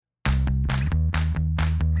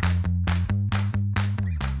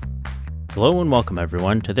Hello and welcome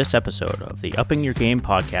everyone to this episode of the Upping Your Game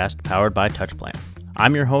podcast powered by TouchPlan.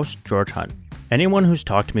 I'm your host, George Hunt. Anyone who's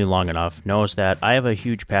talked to me long enough knows that I have a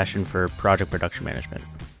huge passion for project production management.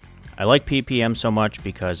 I like PPM so much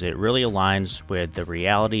because it really aligns with the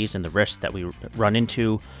realities and the risks that we run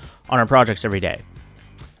into on our projects every day.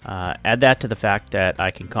 Add that to the fact that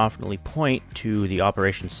I can confidently point to the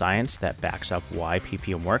operations science that backs up why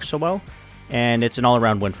PPM works so well, and it's an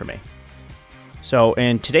all-around win for me. So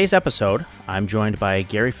in today's episode, I'm joined by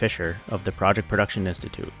Gary Fisher of the Project Production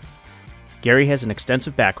Institute. Gary has an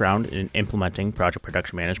extensive background in implementing project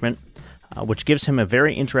production management, which gives him a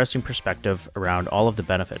very interesting perspective around all of the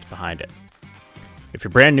benefits behind it. If you're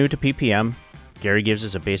brand new to PPM, Gary gives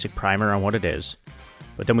us a basic primer on what it is,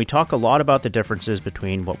 but then we talk a lot about the differences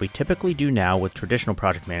between what we typically do now with traditional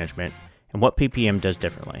project management and what PPM does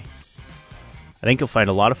differently. I think you'll find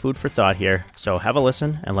a lot of food for thought here, so have a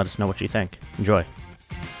listen and let us know what you think. Enjoy.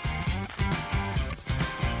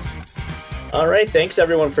 All right, thanks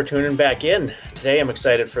everyone for tuning back in. Today I'm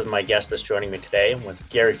excited for my guest that's joining me today. I'm with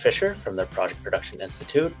Gary Fisher from the Project Production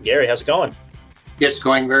Institute. Gary, how's it going? It's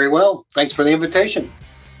going very well. Thanks for the invitation.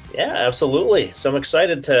 Yeah, absolutely. So I'm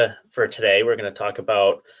excited for today. We're going to talk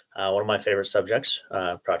about one of my favorite subjects,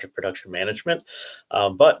 project production management.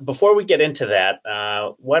 But before we get into that,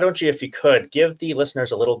 why don't you, if you could, give the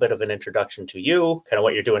listeners a little bit of an introduction to you, kind of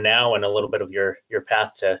what you're doing now, and a little bit of your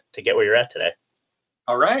path to get where you're at today.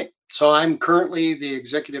 All right. So I'm currently the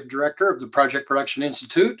executive director of the Project Production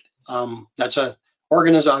Institute. That's a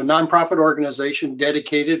nonprofit organization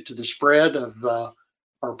dedicated to the spread of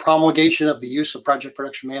or promulgation of the use of project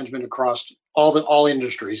production management across all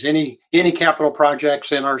industries. Any capital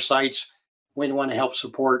projects in our sites, we want to help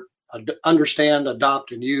support, understand,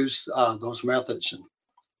 adopt, and use those methods. And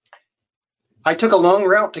I took a long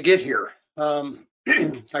route to get here.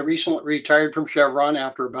 I recently retired from Chevron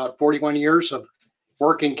after about 41 years of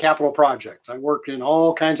working capital projects. I worked in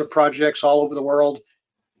all kinds of projects all over the world.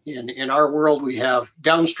 In our world, we have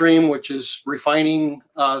downstream, which is refining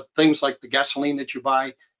things like the gasoline that you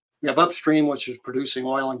buy. We have upstream, which is producing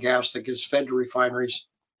oil and gas that gets fed to refineries.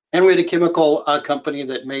 And we had a chemical company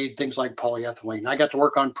that made things like polyethylene. I got to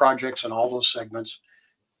work on projects in all those segments,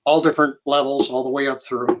 all different levels, all the way up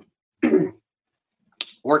through.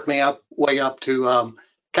 Worked me way up to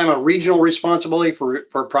kind of regional responsibility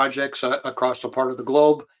for projects across a part of the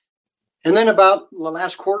globe. And then about the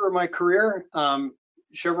last quarter of my career,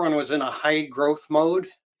 Chevron was in a high growth mode,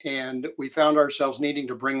 and we found ourselves needing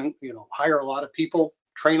to hire a lot of people,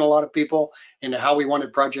 train a lot of people into how we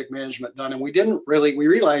wanted project management done. And we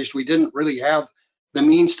realized we didn't really have the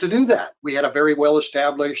means to do that. We had a very well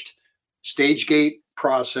established stage gate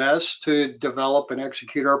process to develop and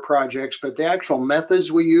execute our projects, but the actual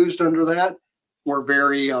methods we used under that were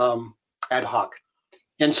very ad hoc.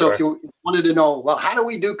 And so If you wanted to know, well, how do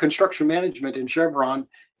we do construction management in Chevron?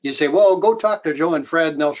 You say, well, go talk to Joe and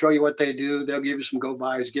Fred, and they'll show you what they do. They'll give you some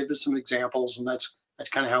go-bys, give you some examples, and that's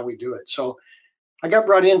kind of how we do it. So I got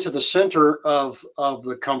brought into the center of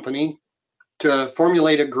the company to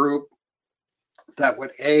formulate a group that would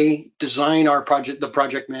design the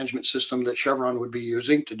project management system that Chevron would be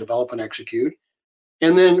using to develop and execute.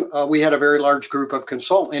 And then we had a very large group of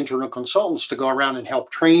internal consultants to go around and help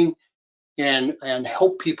train and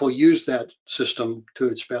help people use that system to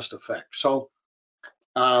its best effect. So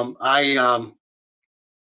I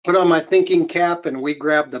put on my thinking cap, and we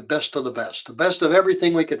grabbed the best of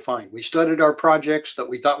everything we could find. We studied our projects that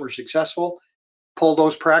we thought were successful, pulled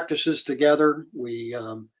those practices together.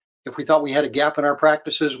 If we thought we had a gap in our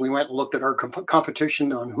practices, we went and looked at our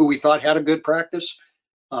competition on who we thought had a good practice,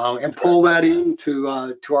 and pulled that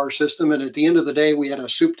into to our system. And at the end of the day, we had a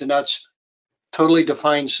soup to nuts, totally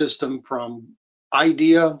defined system from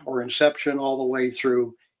idea or inception all the way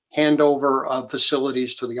through handover of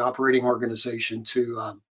facilities to the operating organization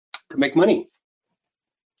to make money.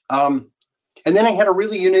 And then I had a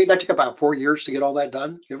really unique, that took about 4 years to get all that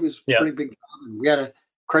done. It was a pretty big job. And we had to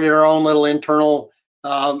create our own little internal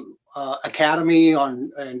academy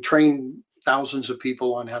and train thousands of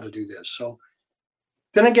people on how to do this. So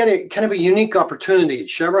then I get kind of a unique opportunity.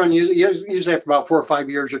 Chevron, usually after about 4 or 5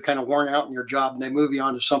 years, you're kind of worn out in your job and they move you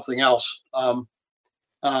on to something else.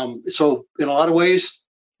 So in a lot of ways,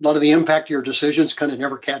 a lot of the impact of your decisions kind of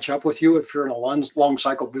never catch up with you if you're in a long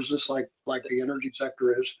cycle business like the energy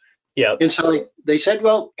sector is. Yeah. And so they said,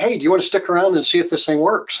 well, hey, do you want to stick around and see if this thing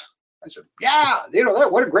works? I said, yeah,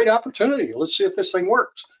 what a great opportunity. Let's see if this thing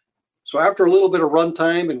works. So after a little bit of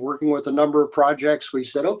runtime and working with a number of projects, we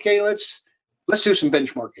said, okay, let's do some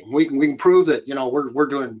benchmarking. We can prove that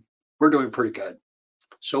we're doing pretty good.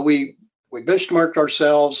 So we benchmarked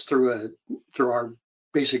ourselves through our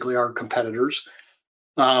basically our competitors,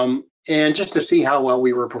 and just to see how well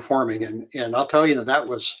we were performing. And I'll tell you that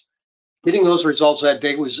was getting those results that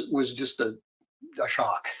day was just a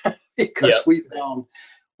shock because Yeah. we found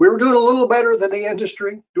we were doing a little better than the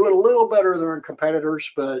industry, doing a little better than our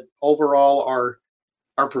competitors, but overall our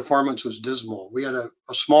performance was dismal. We had a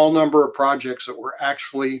small number of projects that were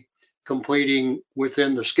actually completing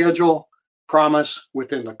within the schedule promise,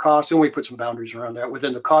 within the cost, and we put some boundaries around that,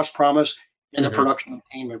 within the cost promise and the Hmm. production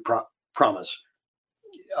attainment promise,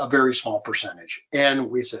 a very small percentage.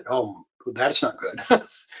 And we said, oh, that's not good.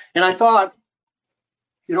 And I thought,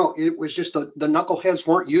 it was just the knuckleheads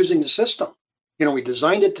weren't using the system. We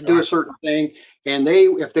designed it to do a certain thing, and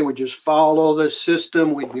if they would just follow the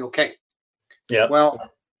system, we'd be okay. Yeah.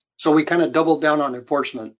 Well, so we kind of doubled down on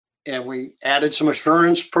enforcement, and we added some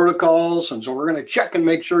assurance protocols. And so we're going to check and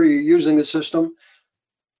make sure you're using the system,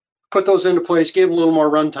 put those into place, gave a little more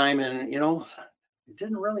runtime, and it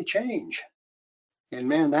didn't really change. And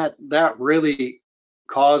man, that really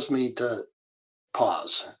caused me to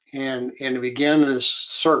pause and to begin this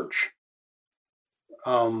search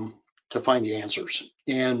to find the answers.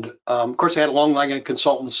 And of course, I had a long line of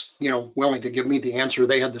consultants, willing to give me the answer.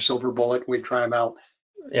 They had the silver bullet. We'd try them out.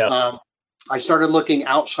 Yeah. I started looking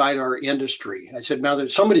outside our industry. I said, now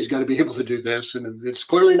that somebody's got to be able to do this, and it's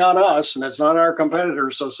clearly not us, and it's not our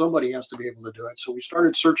competitors, so somebody has to be able to do it. So we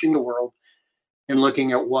started searching the world and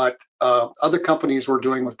looking at what other companies were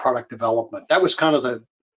doing with product development. That was kind of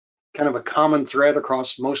a common thread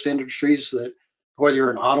across most industries, that whether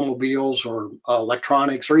you're in automobiles or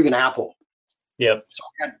electronics or even Apple. Yep. So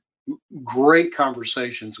I had great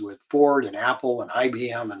conversations with Ford and Apple and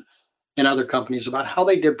IBM and other companies about how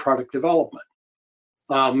they did product development.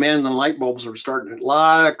 Man, the light bulbs were starting. A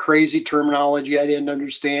lot of crazy terminology I didn't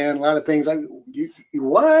understand. A lot of things.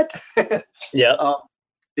 What? Yeah.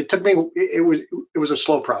 It took me. It was a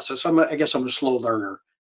slow process. I guess I'm a slow learner.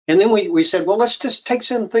 And then we said, well, let's just take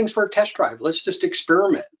some things for a test drive. Let's just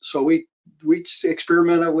experiment. So we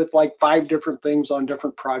experimented with like 5 different things on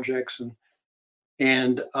different projects,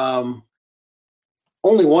 and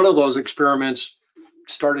only one of those experiments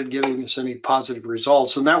started giving us any positive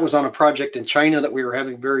results, and that was on a project in China that we were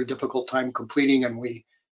having very difficult time completing, and we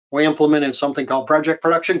implemented something called project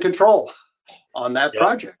production control on that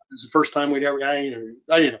project. It was the first time we'd ever. I didn't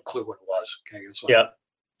have a clue what it was. Okay, it's like,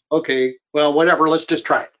 okay, well, whatever. Let's just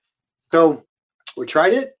try it. So we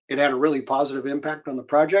tried it. It had a really positive impact on the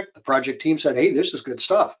project. The project team said, "Hey, this is good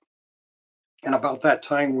stuff." And about that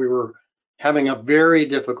time, we were having a very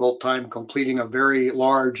difficult time completing a very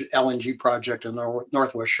large LNG project in the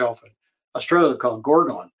Northwest Shelf in Australia called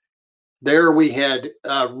Gorgon. There we had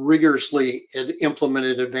rigorously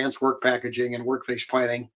implemented advanced work packaging and workplace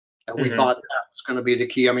planning. And we thought that was going to be the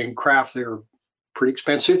key. I mean, craft, they're pretty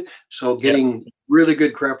expensive. So getting really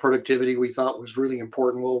good craft productivity, we thought was really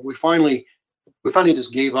important. Well, we finally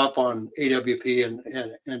just gave up on AWP,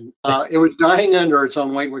 and it was dying under its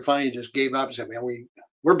own weight. We finally just gave up and said, man,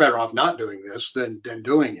 we're better off not doing this than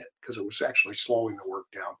doing it, because it was actually slowing the work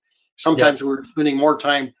down. Sometimes we were spending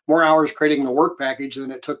more hours creating the work package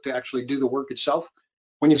than it took to actually do the work itself.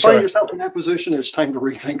 When you find yourself in that position, it's time to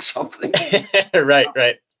rethink something.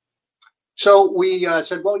 Right. So we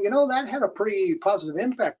said, well, that had a pretty positive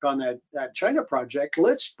impact on that China project.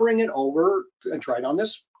 Let's bring it over and try it on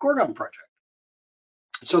this Gorgon project.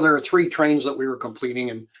 So there are 3 trains that we were completing,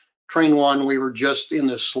 and train 1, we were just in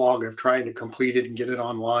this slog of trying to complete it and get it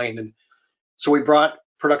online. And so we brought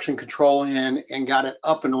production control in and got it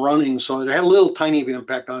up and running. So it had a little tiny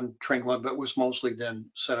impact on train 1, but was mostly then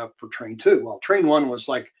set up for train 2. Well, train 1 was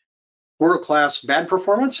like world-class bad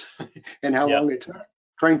performance and how long it took.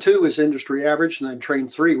 Train 2 is industry average. And then train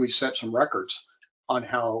 3, we set some records on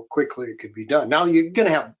how quickly it could be done. Now you'd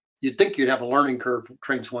think you'd have a learning curve from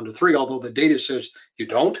trains 1 to 3, although the data says you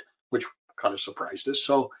don't, which kind of surprised us.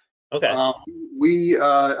 So we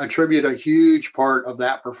attribute a huge part of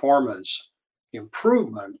that performance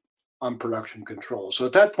improvement on production control. So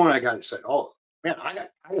at that point, I got to say, oh man, I got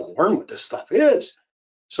to learn what this stuff is.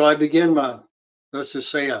 So I began let's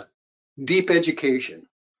just say a deep education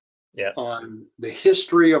on the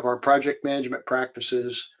history of our project management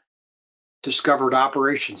practices, discovered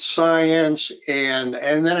operations science, and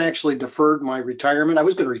then actually deferred my retirement. I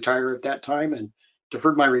was going to retire at that time, and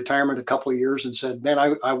deferred my retirement a couple of years and said, man,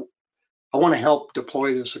 I want to help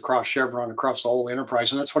deploy this across Chevron, across the whole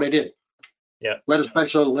enterprise. And that's what I did. Led a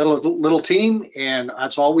special little team, and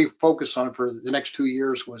that's all we focused on for the next 2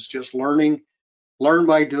 years was just learn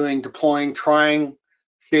by doing, deploying, trying,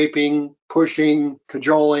 shaping, pushing,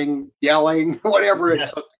 cajoling, yelling, whatever it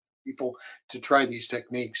took people to try these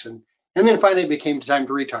techniques. And then finally it became time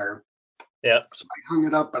to retire. Yeah. So I hung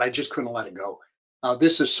it up, but I just couldn't let it go.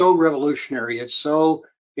 This is so revolutionary. It's so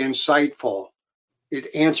insightful.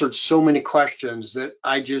 It answered so many questions that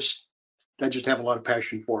I just have a lot of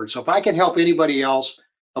passion for it. So if I can help anybody else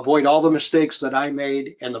avoid all the mistakes that I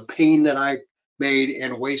made and the pain that I made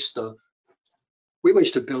and we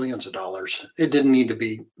wasted billions of dollars. It didn't need to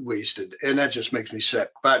be wasted. And that just makes me sick.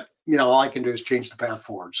 But all I can do is change the path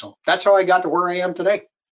forward. So that's how I got to where I am today.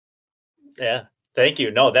 Yeah. Thank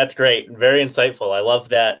you. No, that's great. Very insightful. I love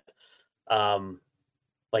that. Um,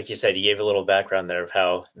 like you said, you gave a little background there of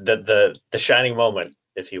how the shining moment,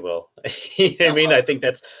 if you will. You know what I mean? I think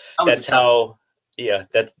That was a that's tough. how, yeah,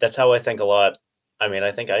 that's how I think a lot. I mean,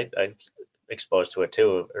 I think I exposed to it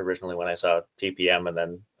too originally when I saw PPM and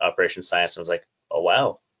then Operation Science and was like, oh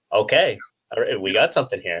wow, okay, all right, we got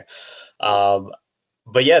something here. Um,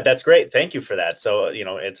 but yeah, that's great. Thank you for that. So,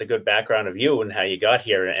 it's a good background of you and how you got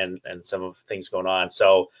here and some of the things going on.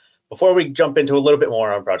 So before we jump into a little bit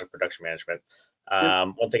more on project production management,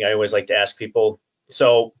 Yeah. one thing I always like to ask people,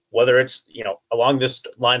 so whether it's, along this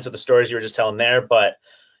lines of the stories you were just telling there, but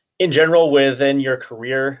in general within your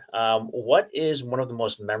career, what is one of the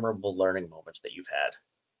most memorable learning moments that you've had?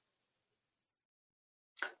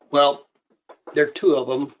 Well, there are two of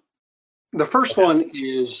them. The first Okay. one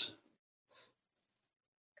is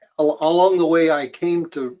along the way, I came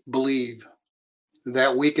to believe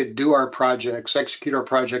that we could do our projects, execute our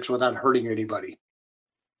projects without hurting anybody.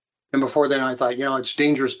 And before then, I thought, it's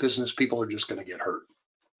dangerous business. People are just going to get hurt.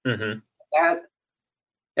 Mm-hmm. That,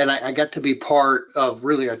 and I got to be part of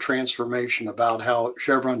really a transformation about how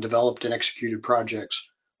Chevron developed and executed projects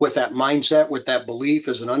with that mindset, with that belief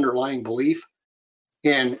as an underlying belief.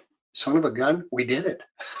 And son of a gun, we did it.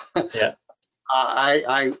 Yeah.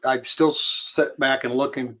 I still sit back and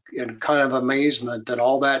look in kind of amazement that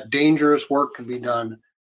all that dangerous work can be done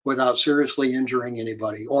without seriously injuring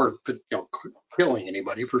anybody or killing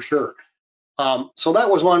anybody for sure. So that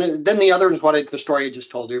was one. Then the other is the story I just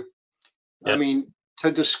told you. I Yep. mean,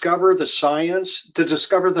 to discover the science, to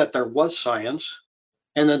discover that there was science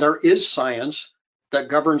and that there is science that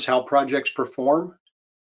governs how projects perform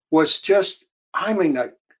was just, I mean,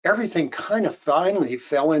 everything kind of finally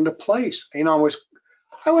fell into place. I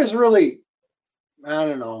was really, I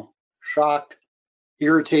don't know, shocked,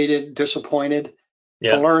 irritated, disappointed to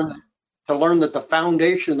Yeah. learn that the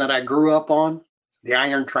foundation that I grew up on, the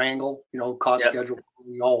iron triangle, cost, Yep. schedule,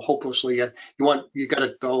 all hopelessly, you got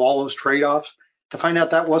to do all those trade-offs. To find out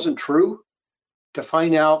that wasn't true, to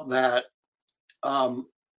find out that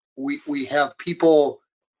we have people,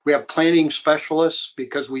 we have planning specialists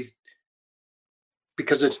because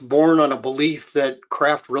it's born on a belief that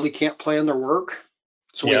craft really can't plan their work.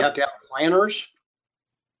 So we Yep. have to have planners.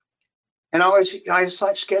 And I just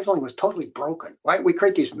thought scheduling was totally broken, right? We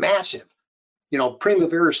create these massive,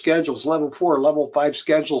 Primavera schedules, level 4, level 5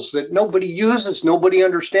 schedules that nobody uses, nobody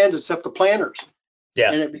understands except the planners.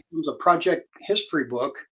 Yeah. And it becomes a project history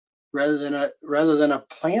book rather than a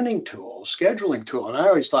planning tool, scheduling tool. And I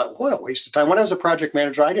always thought, what a waste of time. When I was a project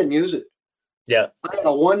manager, I didn't use it. Yeah. I had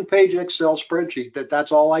a one-page Excel spreadsheet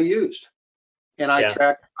that's all I used. And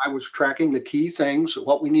Yeah. I was tracking the key things,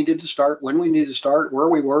 what we needed to start, when we needed to start, where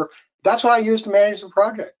we were. That's what I used to manage the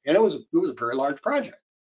project. And it was a very large project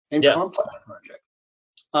and Yeah. complex project.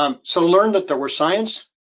 So learn that there was science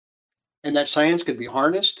and that science could be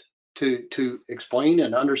harnessed to explain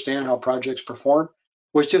and understand how projects perform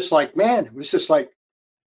was just like, man, it was just like,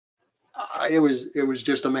 it was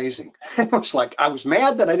just amazing. It was like, I was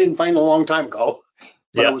mad that I didn't find it a long time ago,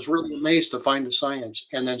 but I Yeah. was really amazed to find the science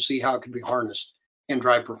and then see how it could be harnessed and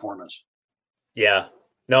drive performance. Yeah.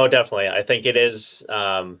 No, definitely. I think it is,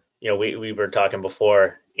 we were talking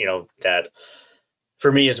before, that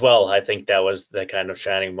for me as well, I think that was the kind of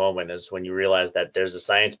shining moment is when you realize that there's a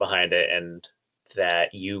science behind it and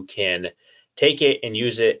that you can take it and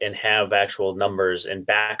use it and have actual numbers and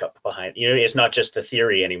backup behind. It's not just a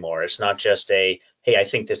theory anymore. It's not just hey, I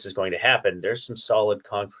think this is going to happen. There's some solid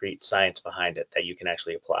concrete science behind it that you can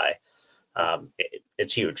actually apply.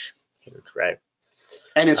 It's huge, huge, right?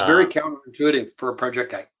 And it's very Um, counterintuitive for a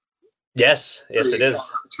project guy. yes, yes, it Very is.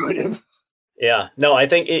 counterintuitive. Yeah, no, I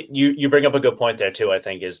think you bring up a good point there too. I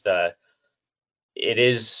think it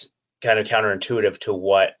is kind of counterintuitive to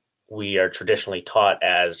what we are traditionally taught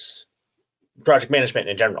as project management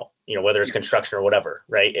in general, whether it's construction or whatever,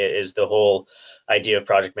 right? It is the whole idea of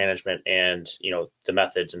project management and, the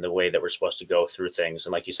methods and the way that we're supposed to go through things.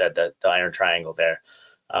 And like you said, the iron triangle there,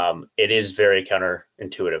 it is very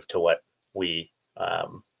counterintuitive to what we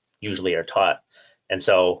usually are taught. And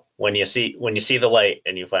so when you see the light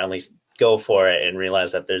and you finally go for it and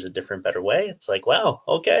realize that there's a different, better way, it's like, wow,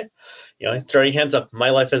 okay, throw your hands up. My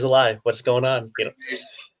life is a lie. What's going on?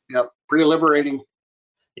 Yep, pretty liberating.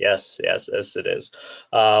 Yes, it is.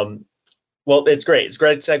 Well, it's great. It's a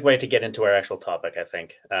great segue to get into our actual topic, I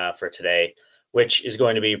think, for today, which is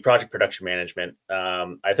going to be project production management.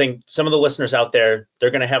 I think some of the listeners out there,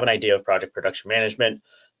 they're going to have an idea of project production management,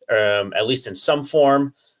 at least in some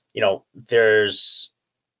form. There's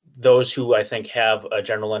those who I think have a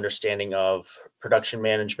general understanding of production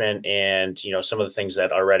management and, some of the things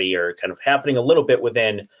that already are kind of happening a little bit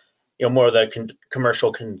within, more of the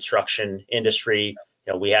commercial construction industry.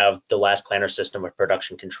 We have the last planner system of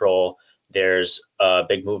production control. There's a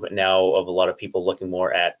big movement now of a lot of people looking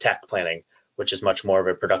more at tech planning, which is much more of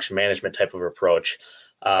a production management type of approach.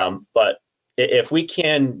 But if we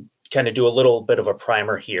can kind of do a little bit of a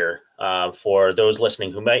primer here for those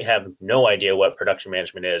listening who might have no idea what production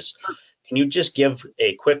management is, can you just give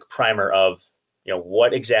a quick primer of,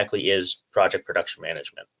 what exactly is project production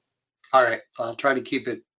management? All right, I'll try to keep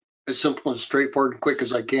it as simple and straightforward and quick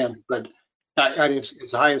as I can, but at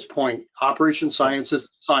its highest point, operation science is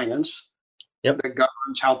science that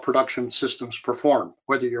governs how production systems perform,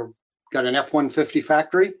 whether you've got an F-150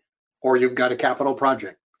 factory or you've got a capital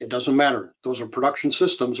project. It doesn't matter. Those are production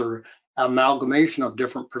systems or amalgamation of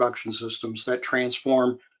different production systems that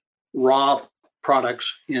transform raw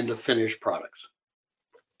products into finished products.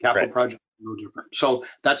 Capital projects are no different. So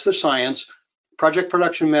that's the science. Project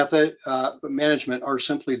production method management are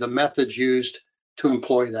simply the methods used to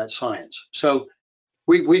employ that science. So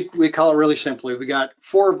we call it really simply, we got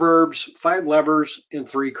 4 verbs, 5 levers, and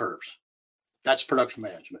 3 curves. That's production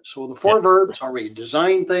management. So the 4 verbs are we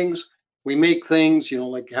design things, we make things,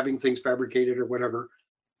 like having things fabricated or whatever,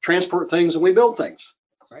 transport things, and we build things,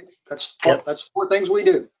 right? That's 4 things we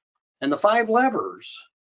do. And the 5 levers,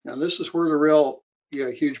 now this is where the real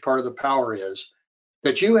huge part of the power is,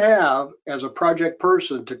 that you have as a project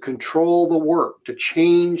person to control the work, to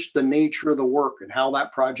change the nature of the work and how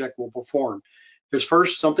that project will perform. There's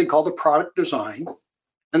first something called the product design.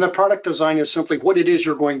 And the product design is simply what it is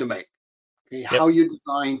you're going to make. Okay, how you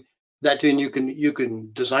design that, and you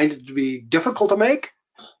can design it to be difficult to make.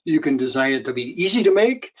 You can design it to be easy to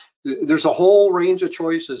make. There's a whole range of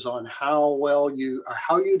choices on how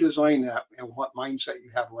you design that and what mindset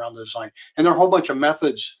you have around the design. And there are a whole bunch of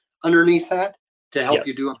methods underneath that to help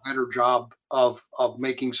you do a better job of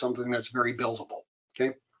making something that's very buildable.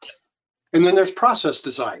 Okay. And then there's process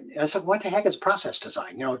design. And I said, what the heck is process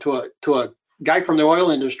design? To a guy from the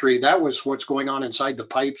oil industry, that was what's going on inside the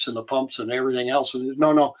pipes and the pumps and everything else. And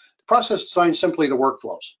no, process design is simply the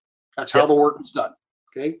workflows. That's how the work is done.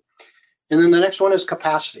 Okay. And then the next one is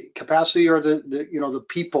capacity. Capacity are the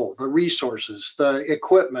people, the resources, the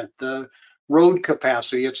equipment, the road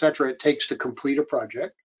capacity, et cetera, it takes to complete a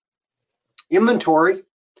project. Inventory,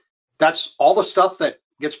 that's all the stuff that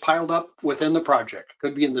gets piled up within the project. It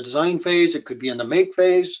could be in the design phase, it could be in the make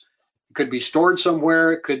phase, it could be stored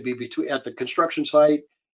somewhere, it could be at the construction site,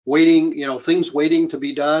 waiting, things waiting to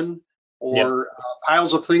be done, or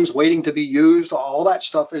piles of things waiting to be used. All that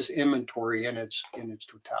stuff is inventory in its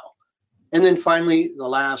total. And then finally, the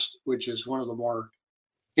last, which is one of the more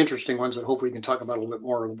interesting ones that hopefully we can talk about a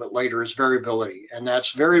little bit later, is variability. And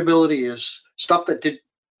that's variability is stuff that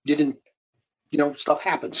didn't, stuff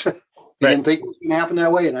happens. You didn't think it was going to happen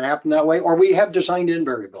that way, and it happened that way, or we have designed in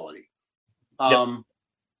variability. And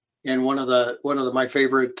one of my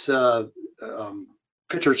favorite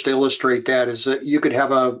pictures to illustrate that is that you could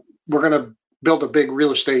have we're going to build a big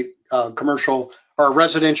real estate commercial or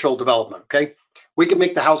residential development. Okay, we can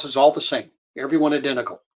make the houses all the same, everyone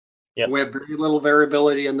identical. We have very little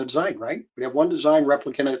variability in the design, right? We have one design,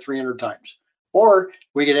 replicate it 300 times, or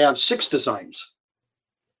we could have 6 designs.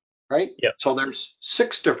 Right? So there's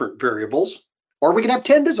 6 different variables, or we can have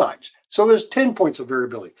 10 designs. So there's 10 points of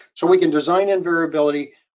variability. So we can design in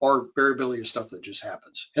variability, or variability is stuff that just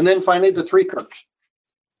happens. And then finally, the 3 curves.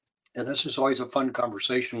 And this is always a fun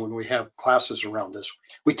conversation when we have classes around this.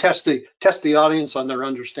 We test the audience on their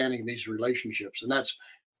understanding of these relationships, and that's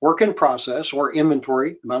work in process or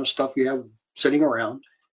inventory, the amount of stuff you have sitting around.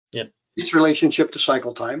 Its relationship to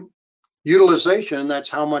cycle time. Utilization, that's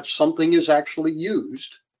how much something is actually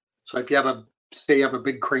used. So if you have say you have a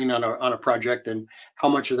big crane on a project, and how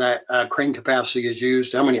much of that crane capacity is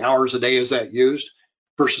used, how many hours a day is that used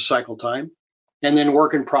versus cycle time, and then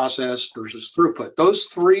work in process versus throughput. Those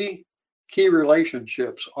 3 key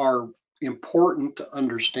relationships are important to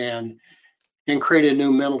understand and create a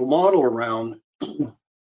new mental model around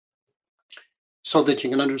so that you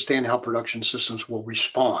can understand how production systems will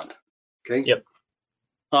respond. Okay.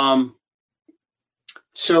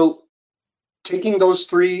 So taking those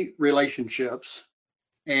three relationships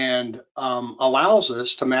and allows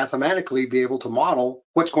us to mathematically be able to model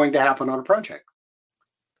what's going to happen on a project.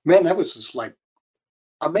 Man, that was just like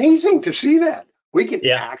amazing to see that. We can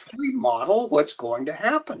actually model what's going to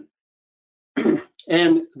happen.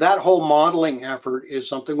 And that whole modeling effort is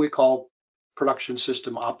something we call production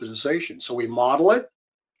system optimization. So we model it.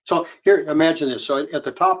 So here, imagine this. So at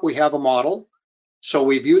the top, we have a model. So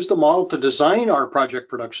we've used the model to design our project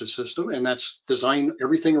production system, and that's design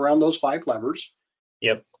everything around those 5 levers.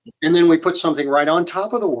 Yep. And then we put something right on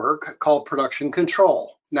top of the work called production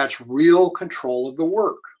control. And that's real control of the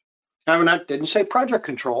work. Now, I didn't say project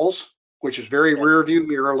controls, which is very rear view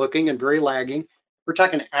mirror looking and very lagging. We're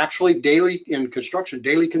talking actually daily in construction,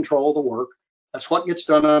 daily control of the work. That's what gets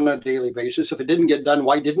done on a daily basis. If it didn't get done,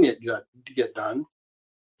 why didn't it get done?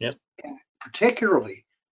 Yep. And particularly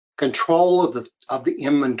control of the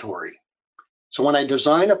inventory. So when I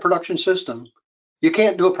design a production system, you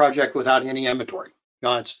can't do a project without any inventory.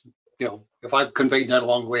 If I've conveyed that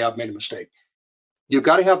along the way, I've made a mistake. You've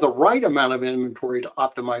got to have the right amount of inventory to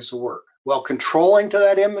optimize the work. Well, controlling to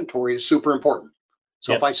that inventory is super important.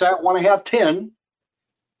 So if I say I want to have 10,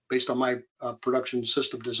 based on my production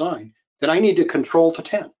system design, then I need to control to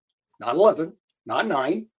 10, not 11, not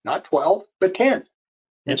 9, not 12, but 10.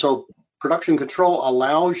 And so production control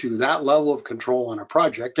allows you that level of control on a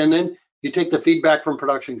project. And then you take the feedback from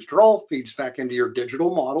production control, feeds back into your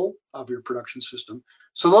digital model of your production system.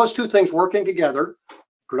 So those two things working together,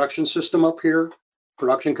 production system up here,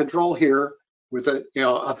 production control here, with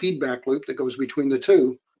a feedback loop that goes between the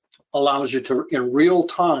two, allows you to, in real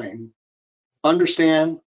time,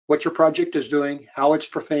 understand what your project is doing, how it's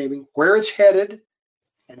performing, where it's headed,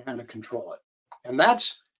 and how to control it. And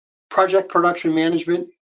that's project production management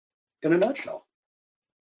in a nutshell.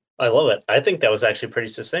 I love it. I think that was actually pretty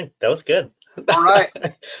succinct. That was good. All right.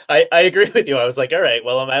 I agree with you. I was like, all right,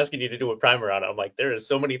 well, I'm asking you to do a primer on it. I'm like, there is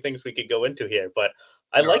so many things we could go into here, but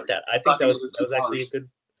I like that. I think that was actually a good.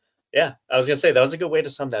 Yeah, I was gonna say that was a good way to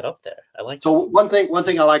sum that up there. I like. So one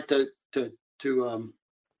thing I like to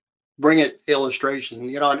bring it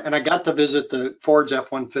illustration, and I got to visit the Ford's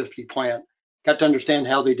F-150 plant, got to understand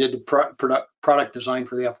how they did the product design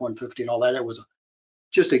for the F-150 and all that. It was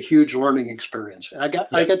just a huge learning experience. And I got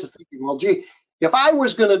to thinking, well, gee, if I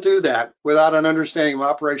was going to do that without an understanding of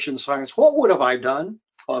operations science, what would have I done?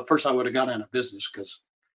 Well, first I would have got out of business because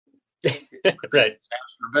right.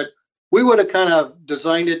 But we would have kind of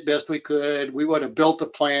designed it best we could. We would have built the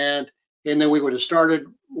plant, and then we would have started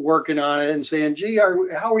working on it and saying, gee,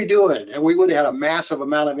 how are we doing? And we would have had a massive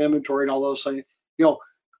amount of inventory and all those things.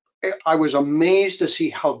 I was amazed to see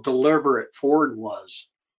how deliberate Ford was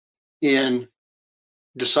in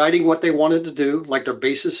deciding what they wanted to do, like their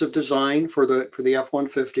basis of design for the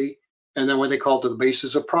F-150, and then what they called the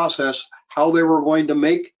basis of process, how they were going to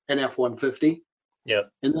make an F-150. Yeah.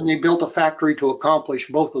 And then they built a factory to accomplish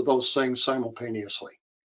both of those things simultaneously.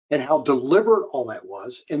 And how deliberate all that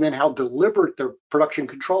was, and then how deliberate their production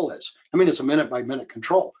control is. I mean, it's a minute by minute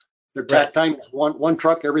control. Their takt time is one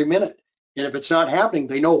truck every minute. And if it's not happening,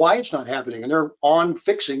 they know why it's not happening, and they're on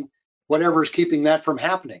fixing whatever is keeping that from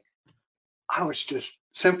happening. I was just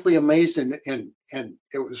simply amazed, and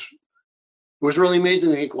it was really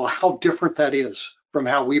amazing to think, well, how different that is from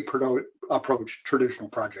how we approach traditional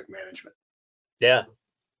project management. Yeah,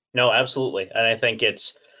 no, absolutely. And I think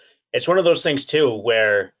it's one of those things too,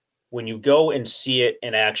 where when you go and see it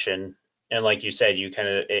in action, and like you said, you kind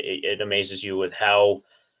of, it amazes you with how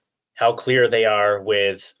clear they are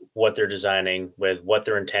with what they're designing, with what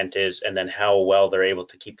their intent is, and then how well they're able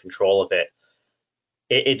to keep control of it.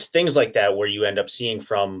 It's things like that where you end up seeing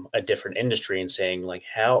from a different industry and saying, like,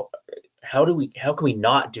 how can we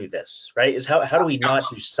not do this, right? Is how do we not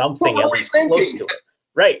do something at least close to it?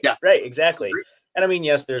 Right, yeah. Right, exactly. And I mean,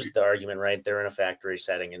 yes, there's the argument, right? They're in a factory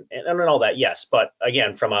setting and all that, yes. But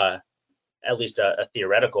again, from at least a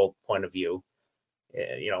theoretical point of view,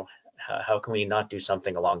 how can we not do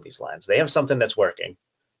something along these lines? They have something that's working.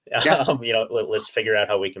 Yeah. Let's figure out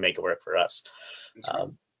how we can make it work for us.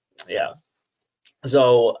 Yeah.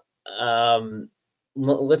 So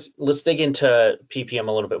let's dig into PPM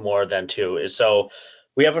a little bit more then too. So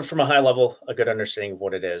we have it from a high level, a good understanding of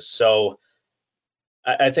what it is. So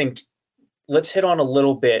I think let's hit on a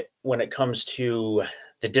little bit when it comes to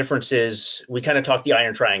the differences. We kind of talked the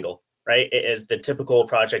iron triangle, right? It is the typical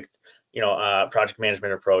project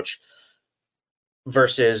management approach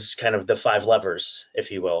versus kind of the 5 levers,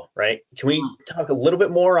 if you will, right? Can we talk a little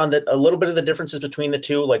bit more on a little bit of the differences between the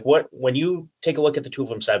two? Like when you take a look at the two of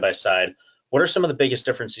them side by side, what are some of the biggest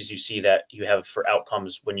differences you see that you have for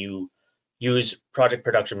outcomes when you use project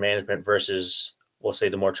production management versus we'll say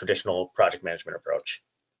the more traditional project management approach?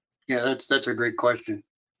 Yeah, that's a great question.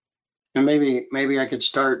 And maybe I could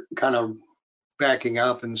start kind of backing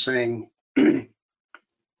up and saying,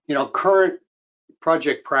 current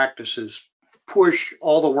project practices push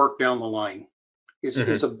all the work down the line. It's a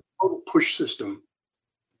total push system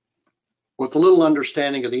with a little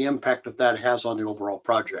understanding of the impact that has on the overall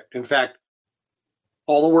project. In fact,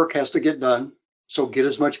 all the work has to get done. So get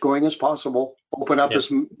as much going as possible, open up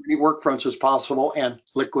as many work fronts as possible, and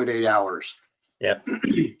liquidate hours. Yeah.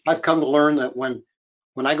 I've come to learn that when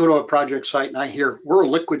I go to a project site and I hear we're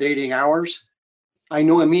liquidating hours, I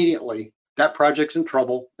know immediately that project's in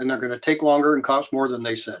trouble and they're going to take longer and cost more than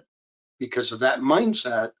they said, because of that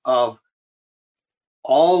mindset of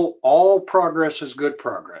all progress is good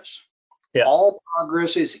progress. Yeah. All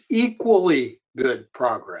progress is equally good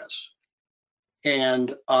progress.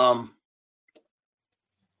 And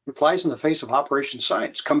it flies in the face of operations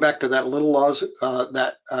science. Come back to that little laws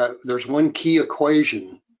there's one key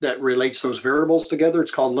equation that relates those variables together. It's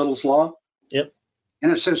called Little's Law. Yep.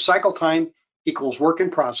 And it says cycle time equals work in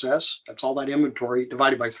process. That's all that inventory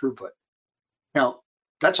divided by throughput. Now,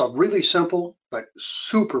 that's a really simple but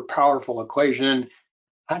super powerful equation. And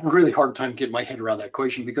I had a really hard time getting my head around that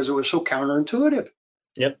equation because it was so counterintuitive.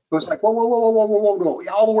 Yep. It was like, whoa.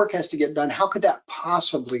 All the work has to get done. How could that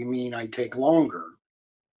possibly mean I take longer?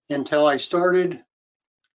 Until I started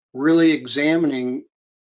really examining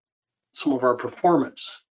some of our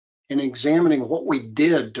performance and examining what we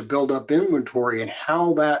did to build up inventory and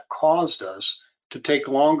how that caused us to take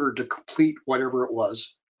longer to complete whatever it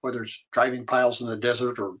was, whether it's driving piles in the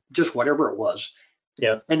desert or just whatever it was.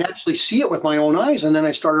 Yeah. And actually see it with my own eyes. And then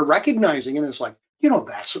I started recognizing it. It's like,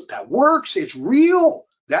 that works. It's real.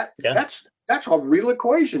 That's a real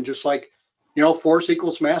equation, just like, force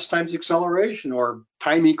equals mass times acceleration, or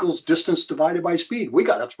time equals distance divided by speed. We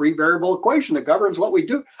got a 3-variable equation that governs what we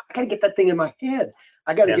do. I got to get that thing in my head.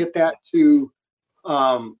 I got to get that to,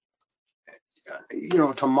 to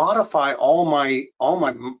modify all my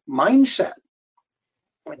mindset.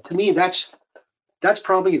 But to me, that's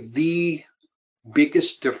probably the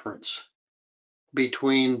biggest difference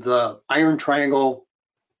between the iron triangle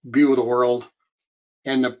view of the world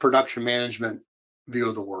and the production management view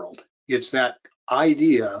of the world. It's that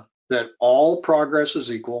idea that all progress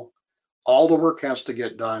is equal, all the work has to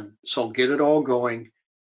get done, so get it all going.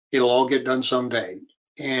 It'll all get done someday.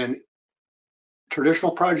 And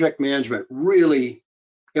traditional project management really,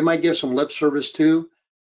 it might give some lip service too,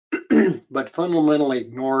 but fundamentally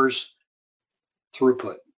ignores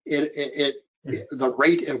throughput. The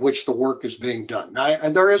rate at which the work is being done. Now,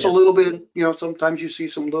 and there is a little bit, sometimes you see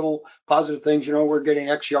some little positive things, we're getting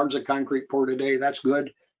X yards of concrete poured a day, that's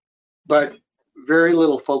good. But very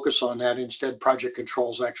little focus on that. Instead, project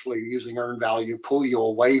controls actually using earned value pull you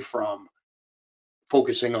away from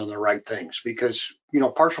focusing on the right things, because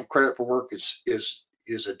partial credit for work is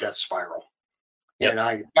a death spiral. Yep.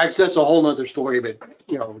 And that's a whole nother story, but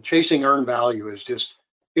chasing earned value is just,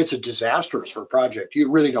 it's a disastrous for a project. You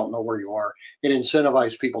really don't know where you are. It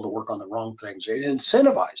incentivizes people to work on the wrong things. It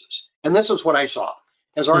incentivizes, and this is what I saw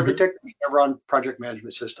as architect, never on project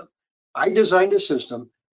management system. I designed a system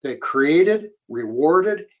that created,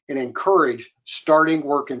 rewarded, and encouraged starting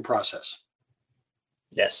work in process.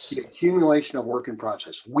 Yes. The accumulation of work in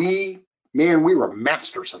process. We were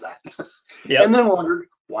masters of that. Yep. And then wondered,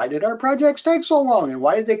 why did our projects take so long and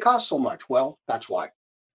why did they cost so much? Well, that's why.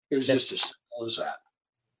 It was just as simple as that.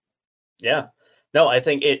 Yeah. No, I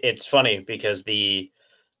think it's funny because the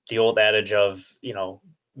old adage of,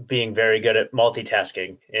 being very good at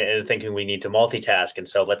multitasking and thinking we need to multitask. And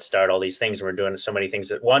so let's start all these things and we're doing so many things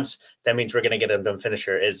at once. That means we're going to get them done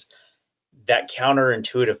finisher, is that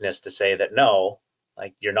counterintuitiveness to say that, no,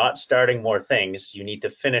 like you're not starting more things. You need to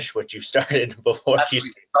finish what you've started before. Start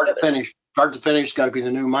to finish got to be the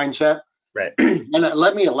new mindset. Right. And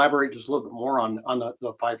let me elaborate just a little bit more on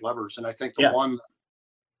the 5 levers. And I think the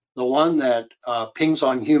one that pings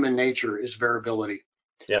on human nature is variability.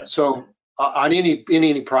 Yeah. So on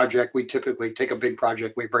any project, we typically take a big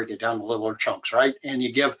project, we break it down to littler chunks, right? And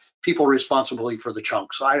you give people responsibility for the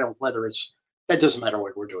chunks. So that doesn't matter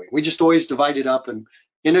what we're doing. We just always divide it up and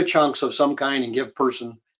into chunks of some kind and give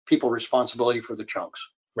people responsibility for the chunks.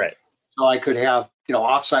 Right. So I could have,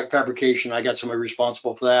 offsite fabrication, I got somebody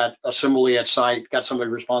responsible for that. Assembly at site, got somebody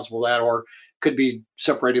responsible for that, or could be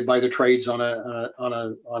separated by the trades on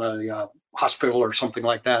a hospital or something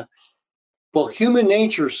like that. Well, human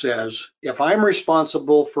nature says, if I'm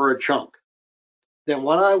responsible for a chunk, then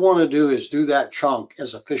what I want to do is do that chunk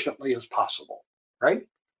as efficiently as possible, right?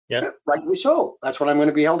 Yeah. Rightly so. That's what I'm going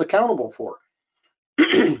to be held accountable for.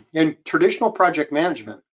 In traditional project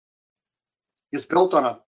management, is built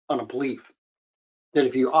on a belief that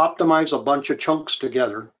if you optimize a bunch of chunks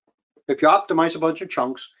together, if you optimize a bunch of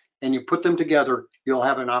chunks and you put them together, you'll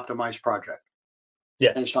have an optimized project.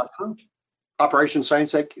 Yes. And it's not true. Operation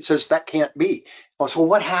science says that can't be. Well, so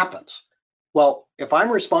what happens? Well, if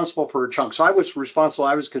I'm responsible for a chunk, so I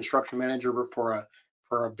was construction manager for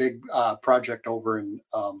a big project over in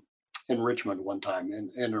Richmond one time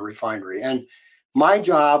in a refinery. And my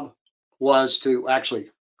job was to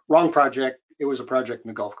wrong project. It was a project in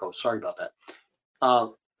the Gulf Coast. Sorry about that.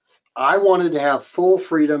 I wanted to have full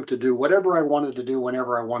freedom to do whatever I wanted to do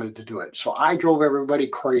whenever I wanted to do it. So I drove everybody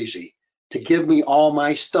crazy to give me all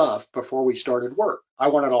my stuff before we started work. I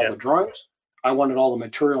wanted all the drawings. I wanted all the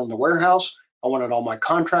material in the warehouse. I wanted all my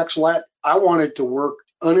contracts let. I wanted to work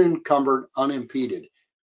unencumbered, unimpeded,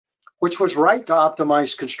 which was right to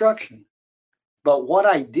optimize construction. But what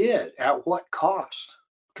I did, at what cost?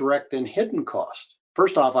 Direct and hidden cost.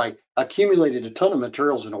 First off, I accumulated a ton of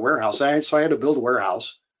materials in a warehouse. So I had to build a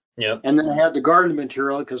warehouse. Yeah. And then I had the garden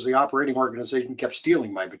material because the operating organization kept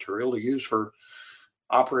stealing my material to use for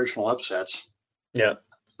operational upsets. Yeah.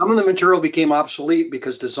 Some of the material became obsolete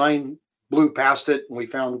because design blew past it and we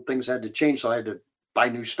found things had to change. So I had to buy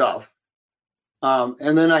new stuff.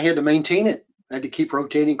 And then I had to maintain it. I had to keep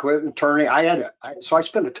rotating equipment, turning. So I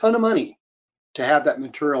spent a ton of money to have that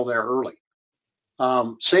material there early.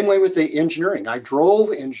 Same way with the engineering. I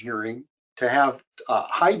drove engineering to have a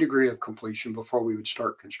high degree of completion before we would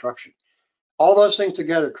start construction. All those things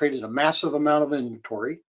together created a massive amount of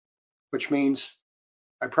inventory, which means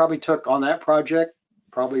I probably took on that project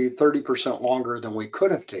probably 30% longer than we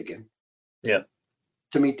could have taken to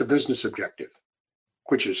meet the business objective,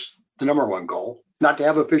 which is the number one goal, not to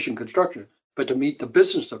have efficient construction, but to meet the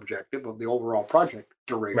business objective of the overall project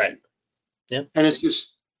duration. Right. Yeah. And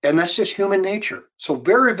that's just human nature. So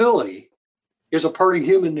variability is a part of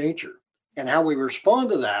human nature. And how we respond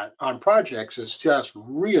to that on projects is just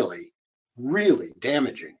really, really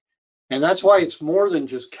damaging. And that's why it's more than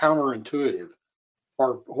just counterintuitive,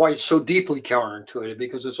 or why it's so deeply counterintuitive,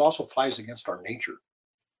 because it also flies against our nature.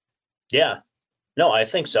 Yeah. No, I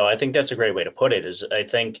think so. I think that's a great way to put it. Is I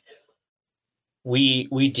think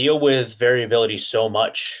we deal with variability so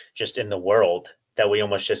much just in the world that we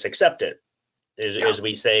almost just accept it. As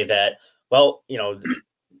we say that, well,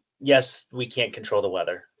 yes, we can't control the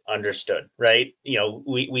weather. Understood, right?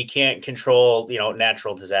 We can't control,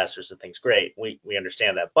 natural disasters and things. Great. We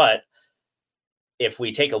understand that. But if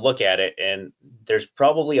we take a look at it, and there's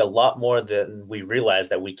probably a lot more than we realize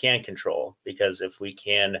that we can control, because if we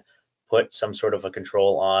can put some sort of a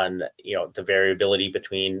control on, the variability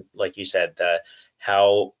between, like you said,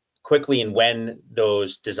 how quickly and when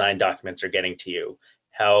those design documents are getting to you,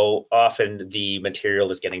 how often the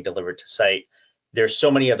material is getting delivered to site. There's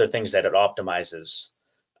so many other things that it optimizes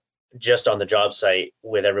just on the job site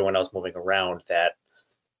with everyone else moving around that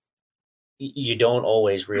you don't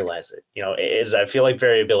always realize it. I feel like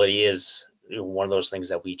variability is one of those things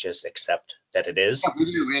that we just accept that it is. Yeah,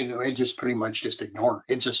 we do. We just pretty much just ignore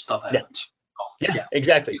it. It's just stuff happens. Yeah,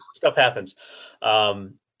 exactly. Stuff happens.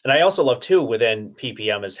 And I also love too within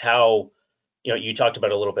PPM is how, you talked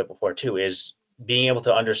about it a little bit before too, is being able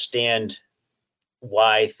to understand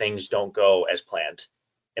why things don't go as planned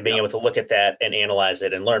and being able to look at that and analyze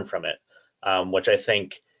it and learn from it, which I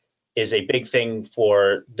think is a big thing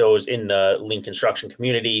for those in the lean construction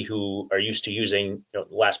community who are used to using the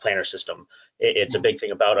last planner system. It's a big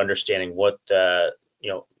thing about understanding what the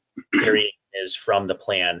variation is from the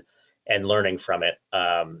plan and learning from it,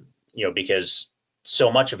 because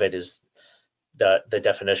so much of it is the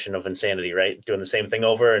definition of insanity, right? Doing the same thing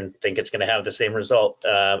over and think it's going to have the same result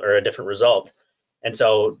or a different result. And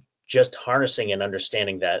so just harnessing and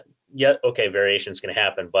understanding that, variation is going to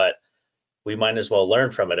happen, but we might as well learn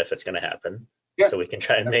from it if it's going to happen, so we can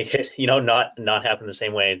try and make it, not happen the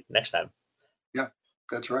same way next time. Yeah,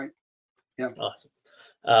 that's right. Yeah.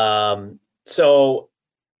 Awesome. So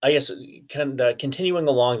I guess kind of continuing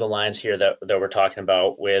along the lines here that we're talking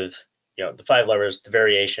about with, the 5 levers, the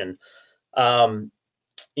variation, for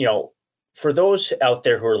those out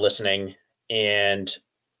there who are listening and,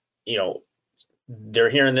 they're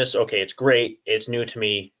hearing this, okay, it's great, it's new to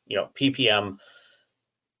me, PPM,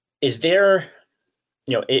 is there,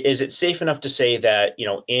 is it safe enough to say that,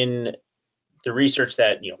 in the research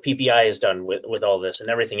that, PPI has done with all this and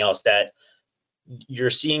everything else, that you're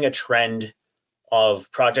seeing a trend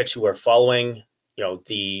of projects who are following,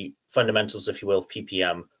 the fundamentals, if you will, of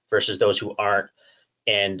PPM versus those who aren't,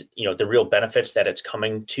 and, the real benefits that it's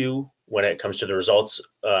coming to when it comes to the results,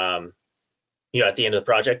 at the end of the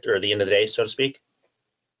project or the end of the day, so to speak?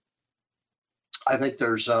 I think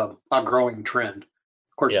there's a growing trend.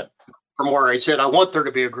 Of course, from where I said I want there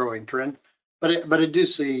to be a growing trend, but I do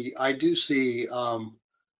see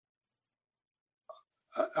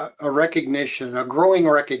a recognition, a growing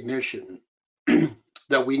recognition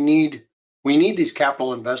that we need these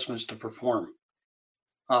capital investments to perform.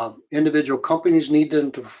 Individual companies need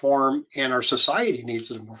them to perform, and our society needs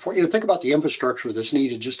them to perform. Think about the infrastructure that's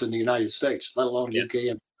needed just in the United States, let alone UK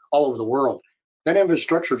and all over the world. That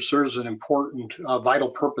infrastructure serves an important, vital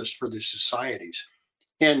purpose for the societies.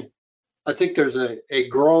 And I think there's a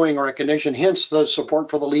growing recognition, hence the support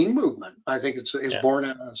for the lean movement. I think it's born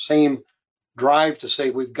in the same drive to say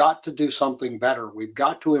we've got to do something better. We've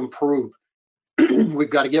got to improve. We've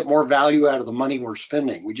got to get more value out of the money we're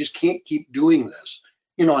spending. We just can't keep doing this.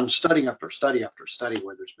 And study after study after study,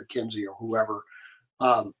 whether it's McKinsey or whoever,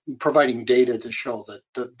 providing data to show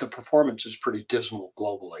that the performance is pretty dismal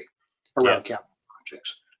globally around capital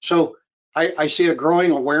projects. So I see a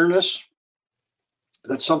growing awareness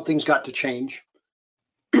that something's got to change,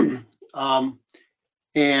 and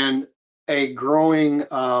a growing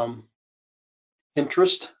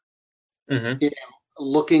interest in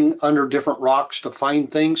looking under different rocks to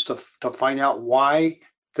find things, to find out why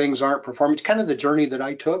things aren't performing. It's kind of the journey that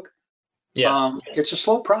I took. It's a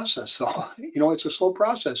slow process, though. It's a slow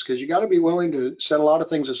process because you got to be willing to set a lot of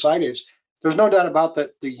things aside. There's no doubt about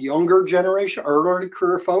that. The younger generation, early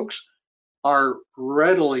career folks, are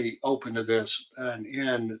readily open to this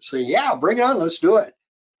and say, yeah, bring it on, let's do it.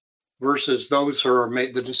 Versus those who are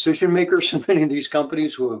the decision makers in many of these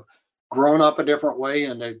companies who have grown up a different way,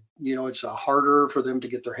 and it's harder for them to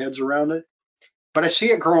get their heads around it. But I see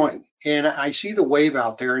it growing, and I see the wave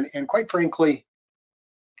out there. And quite frankly,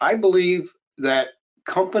 I believe that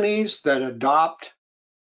companies that adopt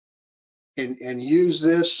and use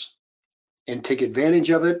this and take advantage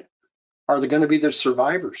of it are going to be the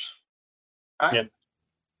survivors.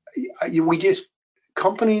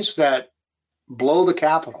 Companies that blow the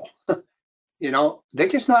capital, they're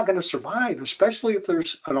just not going to survive, especially if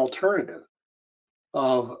there's an alternative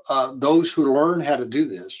of those who learn how to do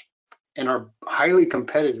this and are highly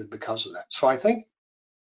competitive because of that. So I think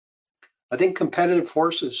competitive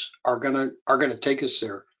forces are gonna take us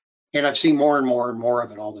there, and I've seen more and more and more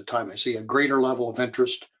of it all the time. I see a greater level of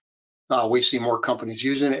interest. We see more companies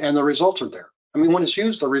using it, and the results are there. I mean, when it's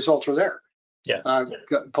used, the results are there.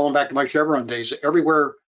 Pulling back to my Chevron days,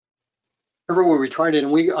 everywhere we tried it,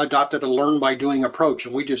 and we adopted a learn by doing approach,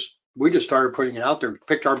 and we just started putting it out there,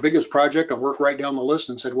 picked our biggest project and worked right down the list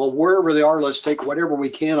and said, well, wherever they are, let's take whatever we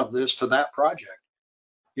can of this to that project.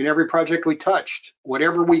 In every project we touched,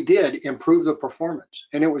 whatever we did improved the performance.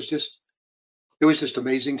 And it was just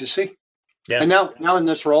amazing to see. And now in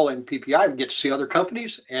this role in PPI, we get to see other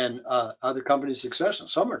companies and other companies' success, and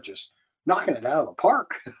some are just knocking it out of the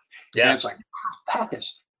park. And it's like, wow,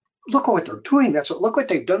 look at what they're doing. Look what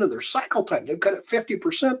they've done to their cycle time. They've cut it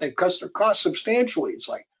 50%. They've cut their costs substantially. It's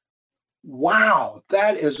like, wow,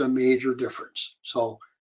 that is a major difference. So,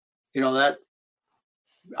 that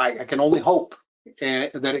I can only hope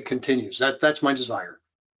that it continues. That's my desire.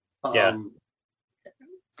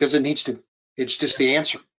 Because it needs to. It's just the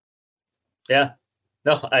answer. Yeah.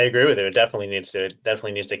 No, I agree with you. It definitely needs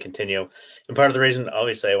to continue. And part of the reason,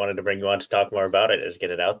 obviously, I wanted to bring you on to talk more about it is get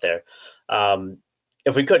it out there.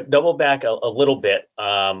 If we could double back a little bit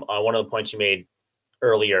on one of the points you made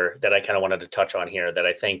earlier that I kind of wanted to touch on here that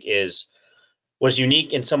I think was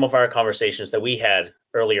unique in some of our conversations that we had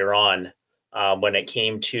earlier on when it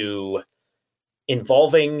came to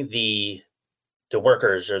involving the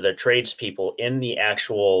workers or the tradespeople in the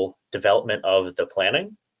actual development of the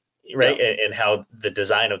planning, right? And how the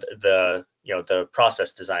design of the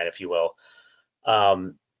process design, if you will.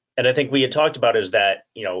 And I think we had talked about is that,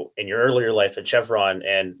 in your earlier life at Chevron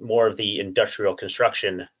and more of the industrial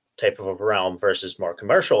construction type of a realm versus more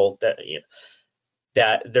commercial,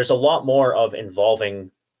 that there's a lot more of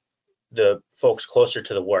involving the folks closer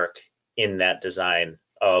to the work in that design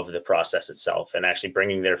of the process itself and actually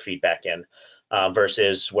bringing their feedback in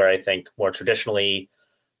versus where I think more traditionally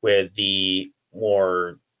with the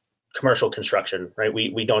more commercial construction, right?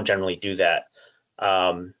 We don't generally do that.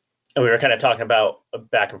 And we were kind of talking about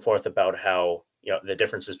back and forth about how, the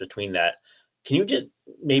differences between that. Can you just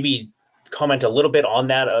maybe comment a little bit on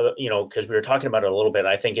that? Because we were talking about it a little bit.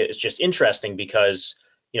 I think it's just interesting because,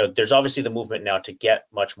 there's obviously the movement now to get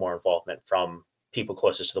much more involvement from people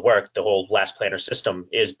closest to the work. The whole last planner system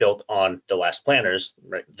is built on the last planners,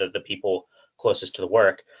 right? The people closest to the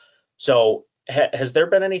work. So has there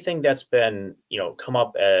been anything that's been, come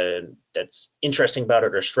up that's interesting about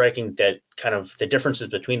it or striking that kind of the differences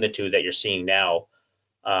between the two that you're seeing now,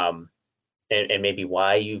 and maybe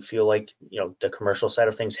why you feel like, the commercial side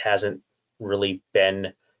of things hasn't really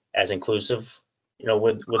been as inclusive,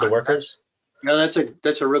 with the workers? Yeah,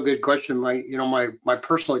 that's a real good question. My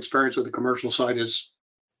personal experience with the commercial side is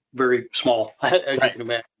very small, as you Right. can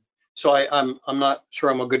imagine. So I'm not sure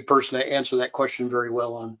I'm a good person to answer that question very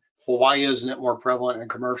well on, well, why isn't it more prevalent in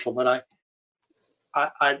commercial? But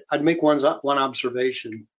I'd make one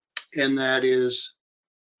observation, and that is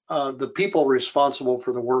the people responsible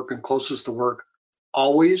for the work and closest to work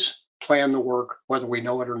always plan the work, whether we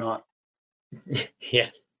know it or not. Yeah.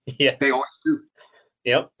 Yes. They always do.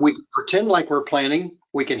 Yep. We can pretend like we're planning.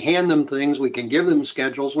 We can hand them things. We can give them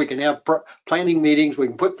schedules. We can have planning meetings. We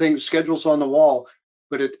can put schedules on the wall.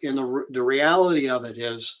 But the reality of it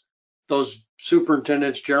is those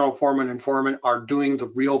superintendents, general foremen, and foremen are doing the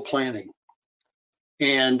real planning.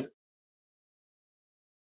 And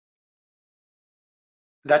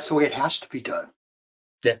that's the way it has to be done.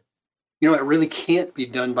 Yeah. It really can't be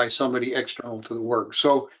done by somebody external to the work.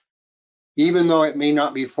 So even though it may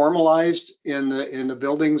not be formalized in the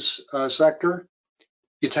buildings sector,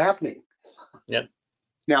 it's happening. Yep.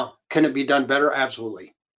 Now, can it be done better?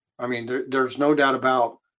 Absolutely. I mean, there's no doubt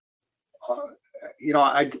about,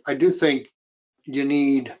 I do think you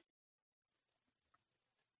need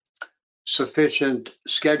sufficient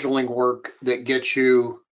scheduling work that gets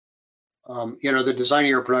you, the design of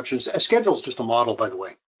your productions. A schedule is just a model, by the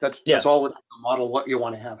way. That's all it's a model, what you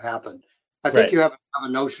want to have happen. I think you have a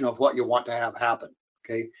notion of what you want to have happen,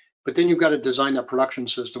 okay? But then you've got to design that production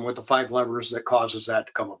system with the 5 levers that causes that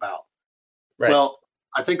to come about. Right. Well,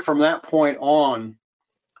 I think from that point on,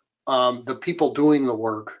 the people doing the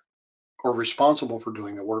work or responsible for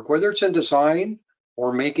doing the work, whether it's in design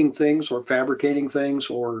or making things or fabricating things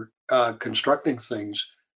or constructing things,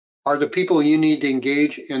 are the people you need to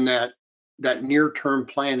engage in that near-term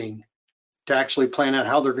planning to actually plan out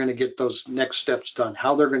how they're going to get those next steps done,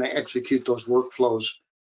 how they're going to execute those workflows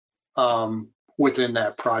within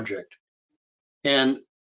that project. And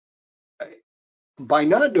by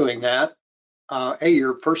not doing that,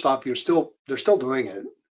 first off, they're still doing it.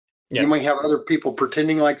 Yeah. You might have other people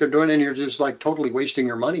pretending like they're doing it, and you're just like totally wasting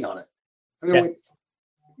your money on it. I mean,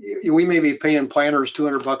 we may be paying planners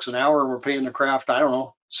 $200 an hour, and we're paying the craft, I don't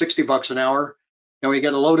know, $60 an hour. And we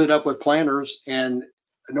get loaded up with planners, and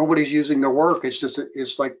nobody's using their work.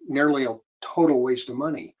 It's like nearly a total waste of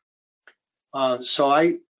money. So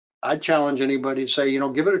I challenge anybody to say,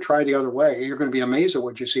 give it a try the other way. You're going to be amazed at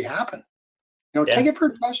what you see happen. Take it for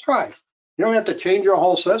a test drive. You don't have to change your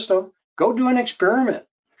whole system. Go do an experiment.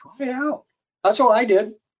 Try it out. That's what I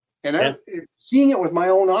did. And seeing it with my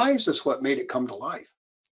own eyes is what made it come to life.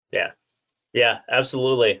 Yeah,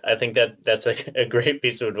 absolutely. I think that's a great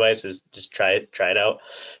piece of advice, is just try it out.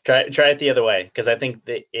 Try it the other way. Because I think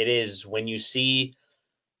that it is when you see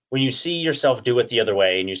yourself do it the other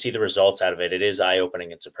way and you see the results out of it, it is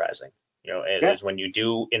eye-opening and surprising. It is when you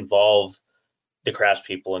do involve the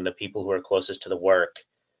craftspeople and the people who are closest to the work,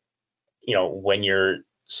 when you're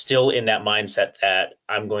still in that mindset that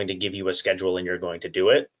I'm going to give you a schedule and you're going to do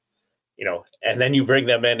it, and then you bring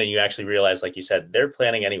them in and you actually realize, like you said, they're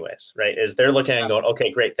planning anyways, right? Is they're looking and going,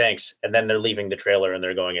 okay, great, thanks. And then they're leaving the trailer and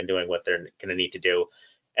they're going and doing what they're going to need to do.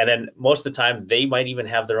 And then most of the time, they might even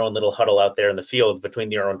have their own little huddle out there in the field between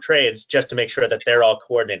their own trades, just to make sure that they're all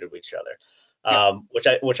coordinated with each other,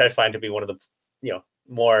 which I find to be one of the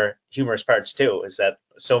more humorous parts too, is that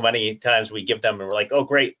so many times we give them and we're like, oh,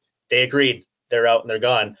 great, they agreed, they're out and they're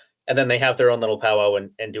gone. And then they have their own little powwow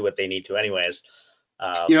and do what they need to anyways.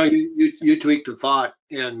 You tweaked a thought,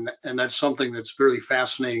 and that's something that's really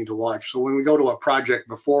fascinating to watch. So when we go to a project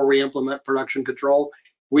before we implement production control,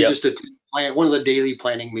 we just attend one of the daily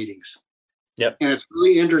planning meetings. Yep. And it's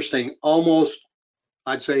really interesting.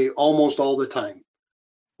 I'd say almost all the time,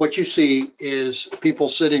 what you see is people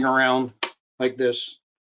sitting around like this.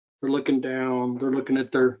 They're looking down. They're looking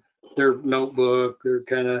at their notebook. They're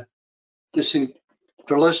kind of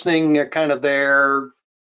they're listening. They're kind of there.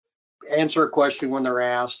 Answer a question when they're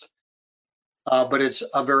asked, but it's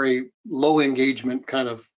a very low engagement kind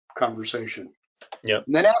of conversation. Yep.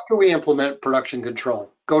 And then after we implement production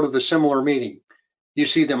control, go to the similar meeting. You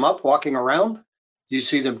see them up walking around. You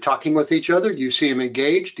see them talking with each other. You see them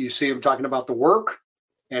engaged. You see them talking about the work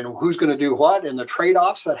and who's going to do what and the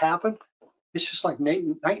trade-offs that happen. It's just like night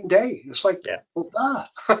and day. It's like, well,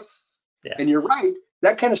 duh. And you're right.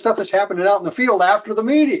 That kind of stuff is happening out in the field after the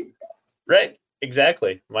meeting. Right.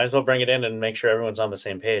 Exactly. Might as well bring it in and make sure everyone's on the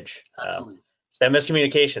same page. So that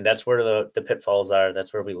miscommunication, that's where the pitfalls are.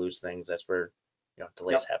 That's where we lose things. That's where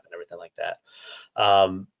delays happen, everything like that.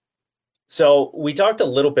 So we talked a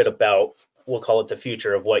little bit about, we'll call it the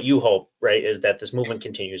future of what you hope, right, is that this movement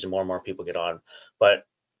continues and more people get on. But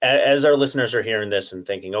as our listeners are hearing this and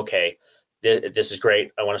thinking, okay, this is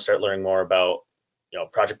great. I want to start learning more about,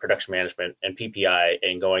 project production management and PPI,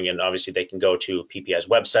 and going in. Obviously, they can go to PPI's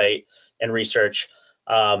website and research.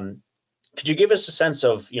 Could you give us a sense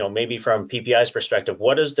of, maybe from PPI's perspective,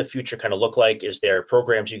 what does the future kind of look like? Is there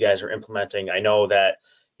programs you guys are implementing? I know that,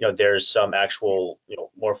 there's some actual,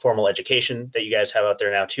 more formal education that you guys have out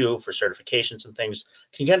there now too for certifications and things.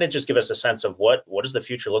 Can you kind of just give us a sense of what does the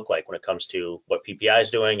future look like when it comes to what PPI is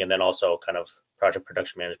doing, and then also kind of project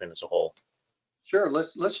production management as a whole? Sure.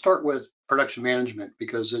 Let's start with production management,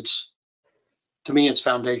 because to me, it's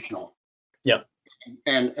foundational. Yeah.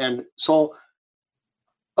 And so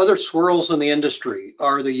other swirls in the industry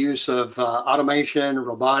are the use of automation,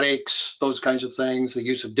 robotics, those kinds of things, the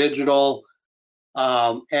use of digital.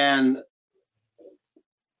 And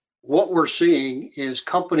what we're seeing is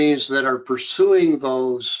companies that are pursuing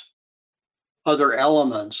those other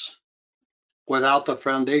elements without the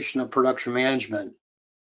foundation of production management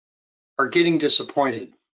are getting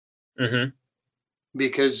disappointed. Mm-hmm.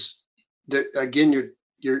 Because again,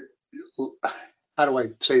 you're how do I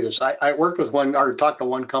say this? I worked with talked to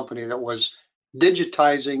one company that was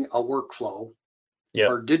digitizing a workflow,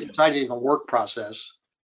 or digitizing a work process.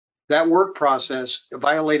 That work process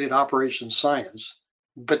violated operations science,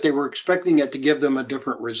 but they were expecting it to give them a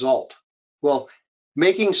different result. Well,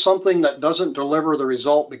 making something that doesn't deliver the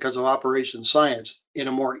result because of operations science in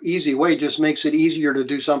a more easy way just makes it easier to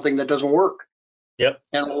do something that doesn't work. Yep.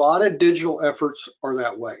 And a lot of digital efforts are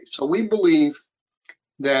that way. So we believe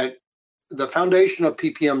that the foundation of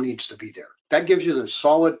PPM needs to be there. That gives you the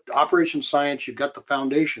solid operations science. You've got the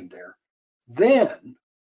foundation there. Then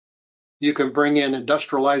you can bring in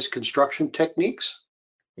industrialized construction techniques.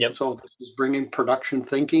 Yep. So this is bringing production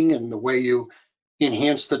thinking and the way you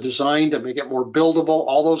enhance the design to make it more buildable,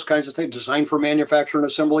 all those kinds of things. Design for manufacturing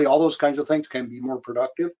assembly, all those kinds of things can be more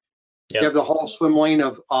productive. Yep. You have the whole swim lane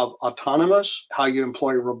of autonomous, how you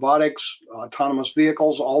employ robotics, autonomous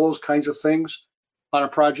vehicles, all those kinds of things on a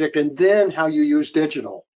project, and then how you use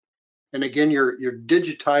digital. And again, you're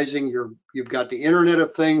digitizing. You've got the Internet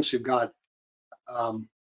of Things. You've got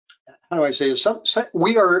how do I say this?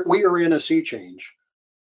 We are in a sea change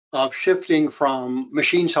of shifting from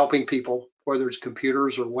machines helping people, whether it's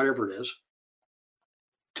computers or whatever it is,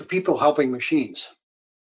 to people helping machines.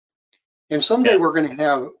 And someday we're going to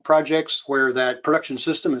have projects where that production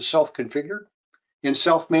system is self-configured and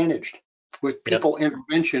self-managed with people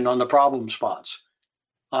intervention on the problem spots.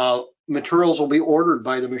 Materials will be ordered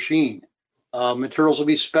by the machine. Materials will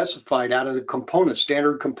be specified out of the components,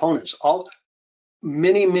 standard components.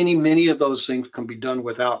 Many of those things can be done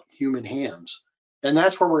without human hands. And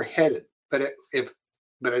that's where we're headed. But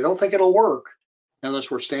I don't think it'll work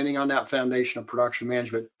unless we're standing on that foundation of production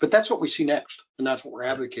management. But that's what we see next. And that's what we're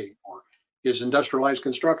advocating for, is industrialized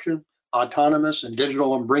construction, autonomous and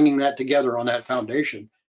digital, and bringing that together on that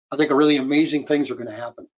foundation. I think really amazing things are going to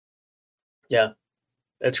happen. Yeah,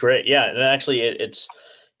 that's great. Yeah, and actually it's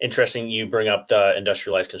interesting you bring up the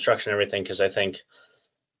industrialized construction and everything, because I think,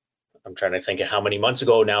 I'm trying to think of how many months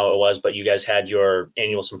ago now it was, but you guys had your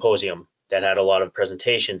annual symposium that had a lot of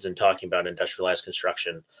presentations and talking about industrialized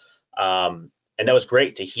construction. And that was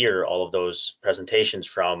great to hear all of those presentations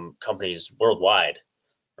from companies worldwide,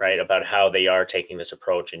 right, about how they are taking this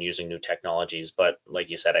approach and using new technologies. But like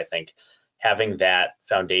you said, I think having that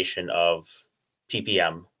foundation of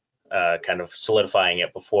PPM, kind of solidifying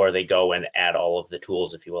it before they go and add all of the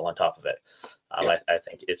tools, if you will, on top of it. I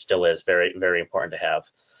think it still is very, very important to have,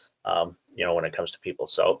 when it comes to people.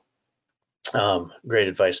 So great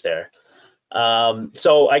advice there.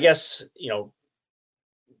 So I guess,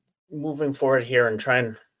 moving forward here and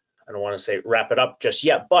trying, I don't want to say wrap it up just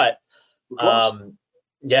yet, but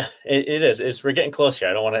yeah, it is. We're getting close here.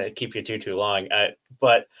 I don't want to keep you too long.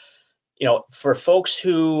 But, for folks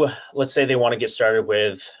who, let's say they want to get started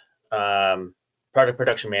with project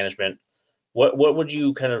production management, what would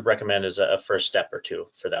you kind of recommend as a first step or two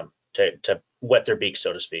for them to wet their beak,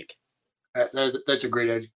 so to speak? That's a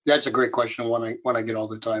great question. One I get all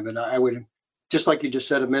the time, and I would, just like you just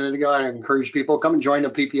said a minute ago, I encourage people come and join the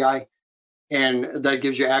PPI, and that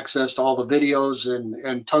gives you access to all the videos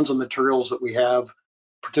and tons of materials that we have,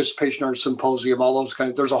 participation in our symposium, all those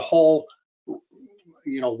kinds. There's a whole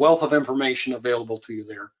wealth of information available to you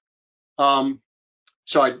there.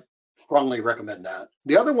 So I strongly recommend that.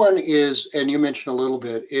 The other one is, and you mentioned a little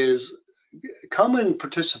bit, is come and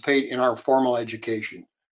participate in our formal education.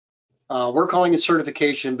 We're calling it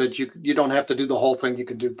certification, but you don't have to do the whole thing. You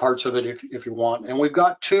can do parts of it if you want. And we've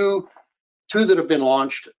got two that have been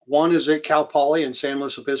launched. One is at Cal Poly in San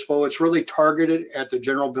Luis Obispo. It's really targeted at the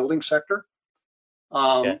general building sector.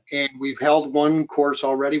 And we've held one course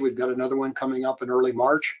already. We've got another one coming up in early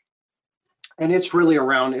March. And it's really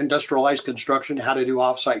around industrialized construction, how to do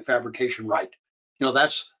offsite fabrication right.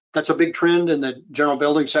 That's a big trend in the general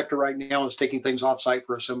building sector right now, is taking things offsite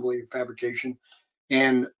for assembly and fabrication.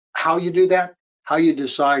 And how you do that, how you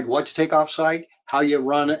decide what to take offsite, how you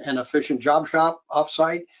run an efficient job shop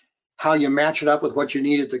offsite, how you match it up with what you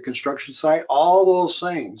need at the construction site, all those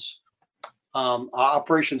things.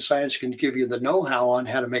 Operations science can give you the know-how on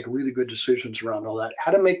how to make really good decisions around all that,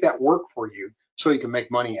 how to make that work for you so you can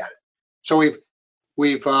make money at it. So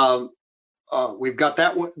we've got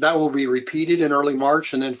that. That will be repeated in early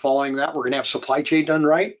March, and then following that, we're going to have supply chain done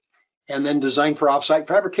right, and then design for offsite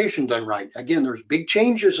fabrication done right. Again, there's big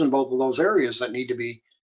changes in both of those areas that need to be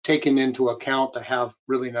taken into account to have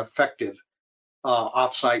really an effective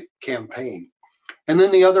offsite campaign. And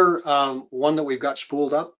then the other one that we've got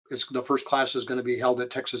spooled up is the first class is going to be held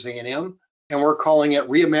at Texas A&M, and we're calling it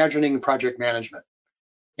Reimagining Project Management.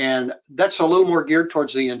 And that's a little more geared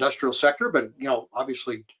towards the industrial sector, but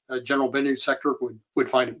obviously the general business sector would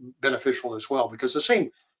find it beneficial as well, because the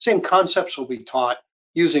same concepts will be taught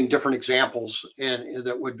using different examples, and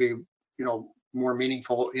that would be more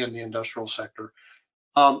meaningful in the industrial sector.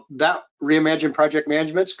 That Reimagine Project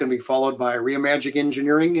Management is going to be followed by Reimagine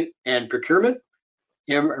Engineering and Procurement,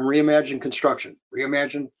 and Reimagine Construction.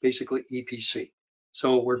 Reimagine basically EPC.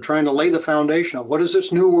 So we're trying to lay the foundation of what does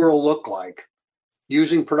this new world look like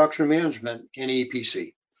using production management in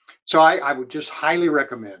EPC. So I would just highly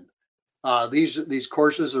recommend these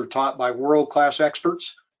courses are taught by world-class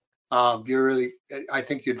experts. I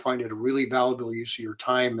think you'd find it a really valuable use of your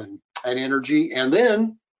time and energy, and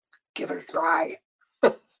then give it a try.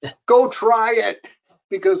 Go try it,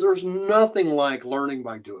 because there's nothing like learning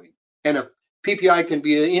by doing. And if PPI can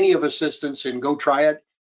be any of assistance, and go try it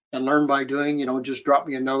and learn by doing, just drop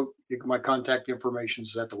me a note. My contact information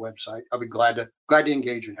is at the website. I'll be glad to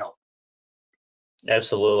engage and help.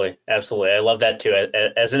 Absolutely. I love that too.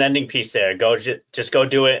 As an ending piece there, just go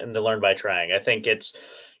do it and then learn by trying. I think it's,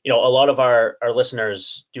 a lot of our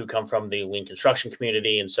listeners do come from the lean construction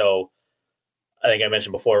community. And so I think I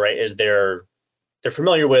mentioned before, right, is they're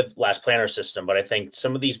familiar with Last Planner system, but I think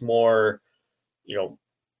some of these more,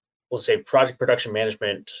 we'll say project production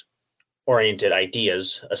management oriented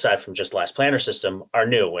ideas, aside from just Last Planner system, are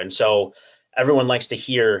new. And so everyone likes to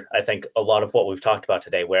hear, I think, a lot of what we've talked about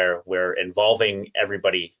today, where we're involving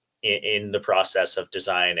everybody in the process of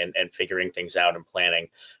design and figuring things out and planning.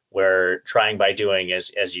 We're trying by doing,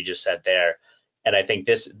 as you just said there. And I think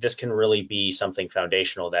this can really be something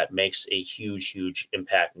foundational that makes a huge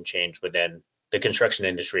impact and change within the construction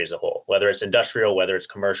industry as a whole, whether it's industrial, whether it's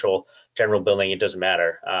commercial, general building, it doesn't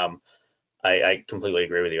matter. I completely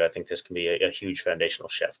agree with you. I think this can be a huge foundational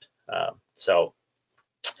shift.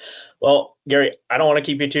 Well, Gary, I don't want to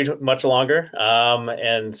keep you too much longer.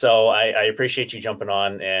 And so I appreciate you jumping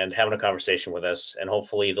on and having a conversation with us. And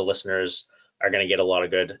hopefully the listeners are going to get a lot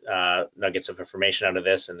of good nuggets of information out of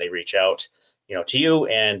this, and they reach out, to you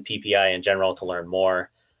and PPI in general to learn more.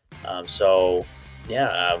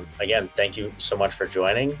 Again, thank you so much for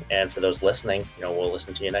joining. And for those listening, we'll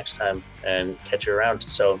listen to you next time and catch you around.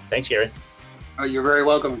 So thanks, Gary. Oh, you're very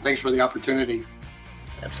welcome. Thanks for the opportunity.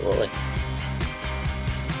 Absolutely.